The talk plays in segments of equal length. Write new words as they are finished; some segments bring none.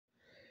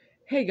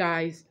Hey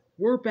guys,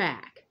 we're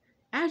back.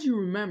 As you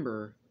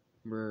remember,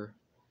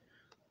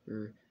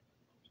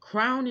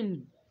 Crown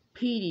and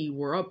Petey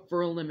were up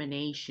for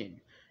elimination.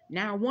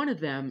 Now one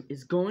of them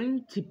is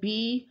going to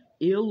be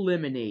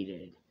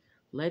eliminated.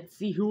 Let's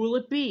see who will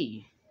it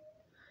be.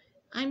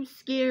 I'm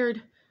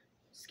scared.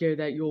 Scared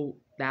that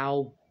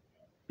thou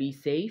be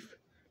safe?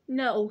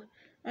 No,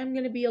 I'm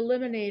gonna be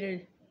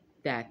eliminated.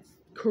 That's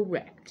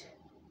correct.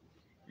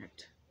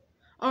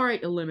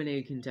 Alright,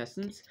 eliminated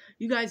contestants,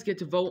 you guys get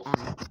to vote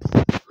on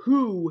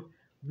who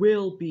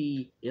will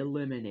be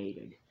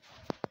eliminated.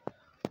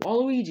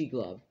 Waluigi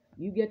Glove,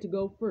 you get to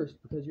go first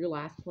because you're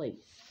last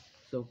place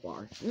so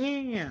far.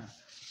 Yeah.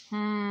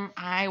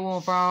 I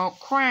will vote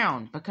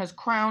Crown because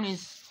Crown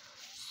is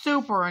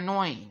super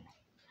annoying.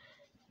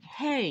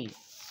 Hey,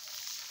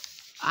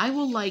 I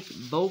will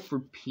vote for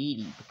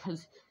Petey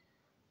because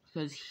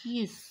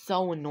he is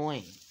so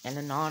annoying and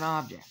a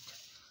non-object.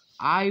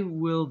 I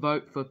will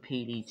vote for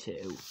Petey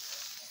too.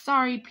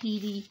 Sorry,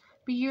 Petey,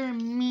 but you're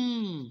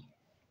me.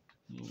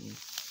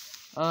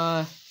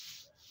 I'm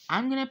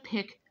gonna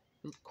pick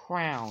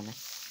Crown.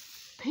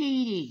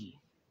 Petey.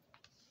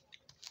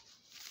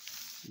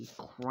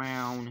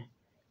 Crown.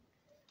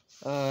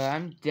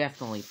 I'm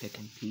definitely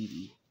picking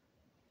Petey.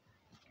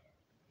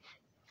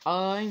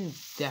 I'm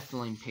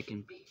definitely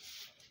picking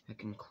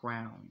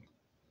Crown.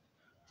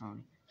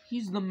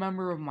 He's the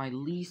member of my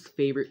least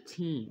favorite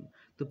team,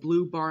 the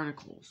Blue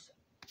Barnacles.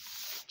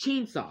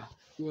 Chainsaw,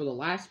 you are the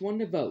last one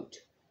to vote.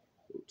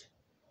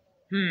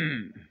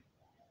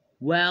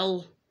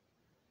 Well,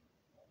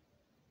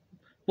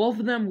 both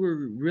of them were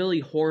really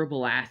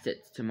horrible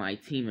assets to my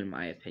team, in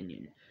my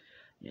opinion.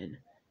 And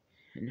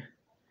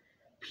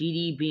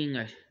Petey being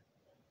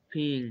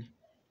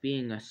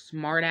a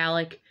smart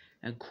aleck,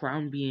 and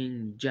Crown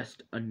being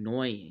just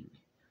annoying.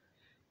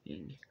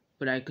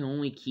 But I can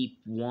only keep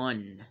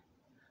one.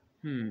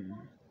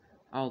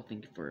 I'll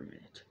think for a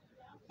minute.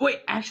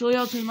 Wait, actually,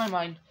 I'll change my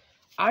mind.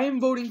 I am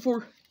voting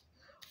for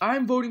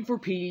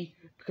Petey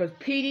because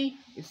Petey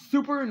is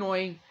super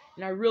annoying,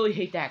 and I really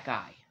hate that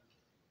guy.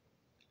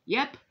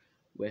 Yep,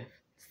 with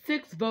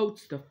 6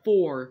 votes to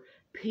 4,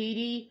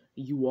 Petey,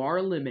 you are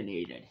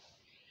eliminated.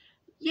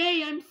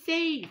 Yay, I'm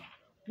safe.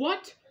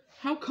 What?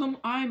 How come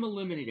I'm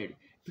eliminated?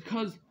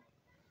 Because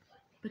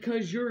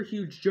you're a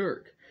huge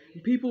jerk.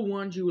 And people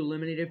want you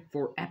eliminated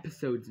for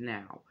episodes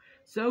now.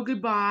 So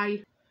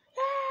goodbye.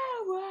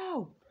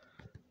 Wow.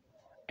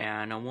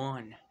 And a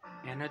 1.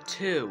 And a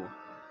 2.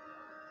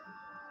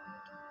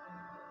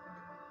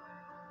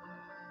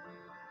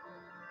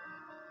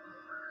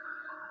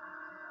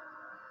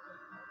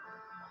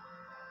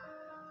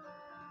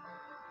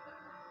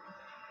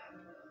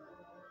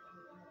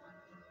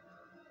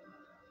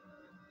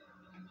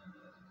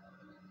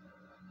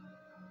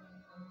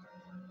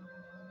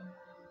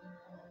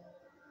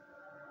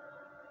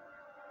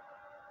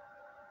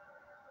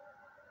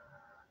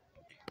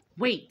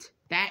 Wait,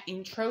 that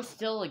intro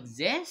still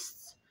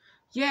exists?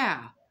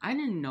 Yeah, I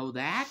didn't know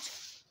that.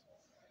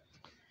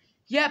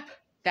 Yep,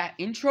 that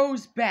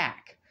intro's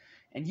back.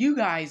 And you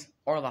guys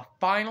are the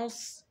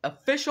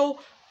official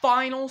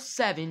final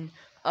 7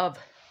 of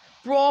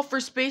Brawl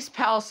for Space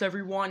Palace,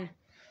 everyone.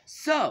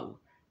 So,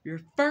 your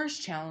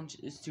first challenge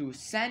is to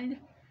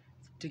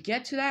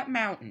get to that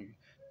mountain.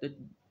 The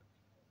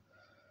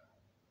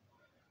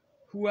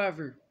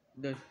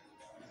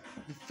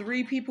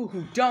 3 people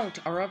who don't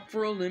are up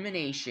for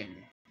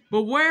elimination.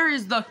 But where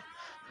is the...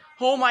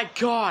 Oh my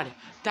god,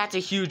 that's a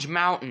huge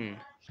mountain.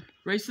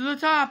 Race to the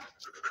top.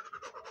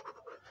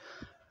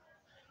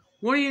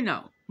 What do you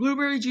know?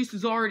 Blueberry juice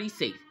is already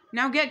safe.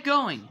 Now get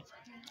going.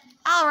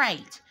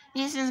 Alright,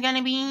 this is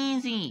gonna be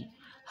easy.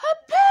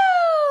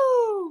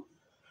 Hapoo!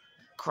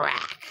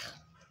 Crack.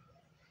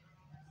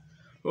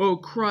 Oh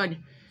crud.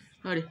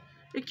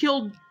 It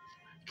killed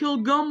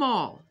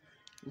Gumball.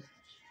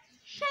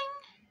 Shing.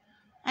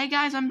 Hey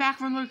guys, I'm back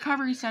from the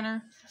recovery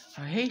center.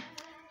 Hey.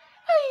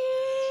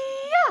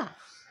 Yeah.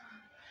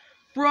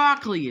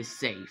 Broccoli is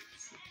safe.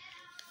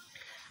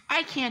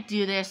 I can't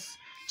do this.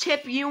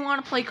 Chip, you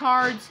want to play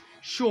cards?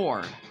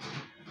 Sure.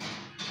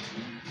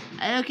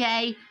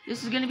 Okay,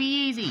 this is gonna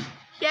be easy.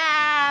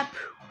 Yeah.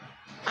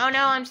 Oh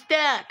no, I'm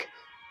stuck.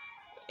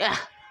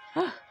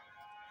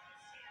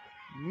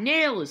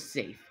 Nail is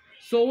safe,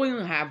 so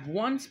we'll have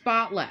 1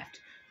 spot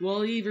left.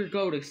 We'll either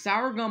go to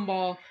Sour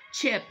Gumball,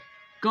 Chip,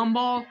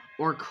 Gumball,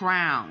 or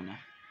Crown.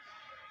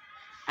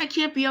 I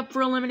can't be up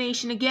for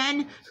elimination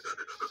again.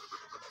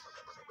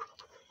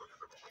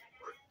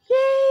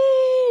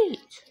 Yay!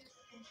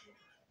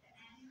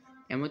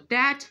 And with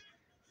that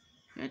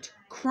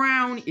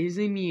Crown is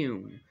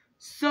immune.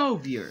 So,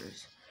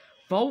 viewers,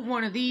 vote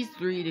one of these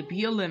 3 to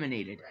be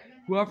eliminated.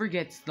 Whoever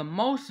gets the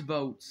most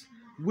votes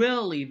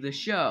will leave the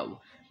show.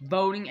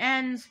 Voting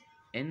ends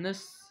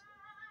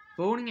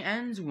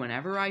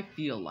whenever I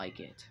feel like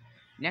it.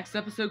 Next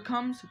episode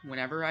comes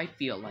whenever I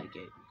feel like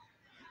it.